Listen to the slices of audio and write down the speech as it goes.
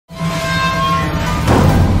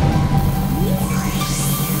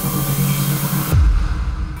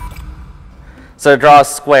So to draw a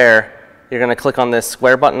square, you're going to click on this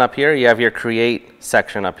square button up here. You have your create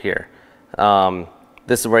section up here.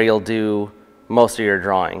 This is where you'll do most of your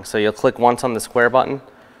drawing. So you'll click once on the square button,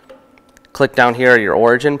 click down here at your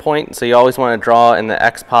origin point. So you always want to draw in the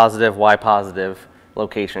X positive, Y positive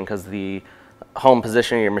location, because the home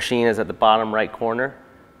position of your machine is at the bottom right corner,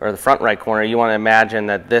 or the front right corner. You want to imagine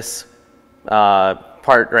that this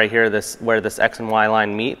part right here, where this X and Y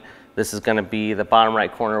line meet, this is going to be the bottom right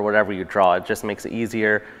corner, whatever you draw. It just makes it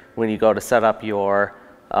easier when you go to set up your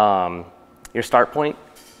start point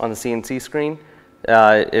on the CNC screen.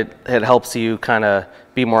 It helps you kind of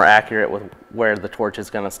be more accurate with where the torch is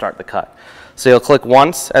going to start the cut. So you'll click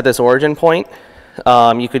once at this origin point.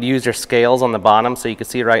 You could use your scales on the bottom, so you can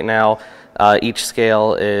see right now each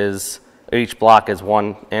block is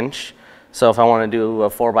 1 inch. So if I want to do a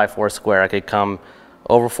 4x4 square, I could come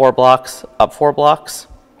over 4 blocks, up 4 blocks,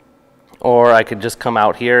 or I could just come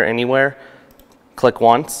out here anywhere, click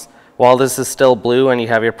once. While this is still blue and you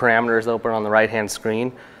have your parameters open on the right-hand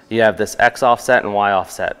screen, you have this X offset and Y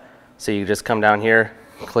offset. So you just come down here,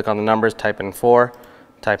 click on the numbers, type in 4,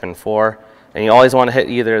 and you always want to hit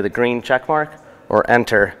either the green check mark or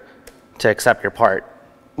enter to accept your part.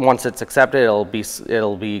 Once it's accepted,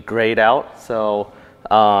 it'll be grayed out. So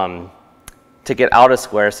to get out of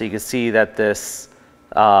square, so you can see that this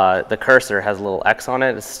the cursor has a little X on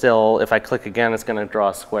it. It's still, if I click again, it's going to draw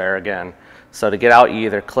a square again. So to get out, you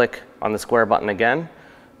either click on the square button again,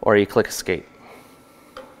 or you click escape.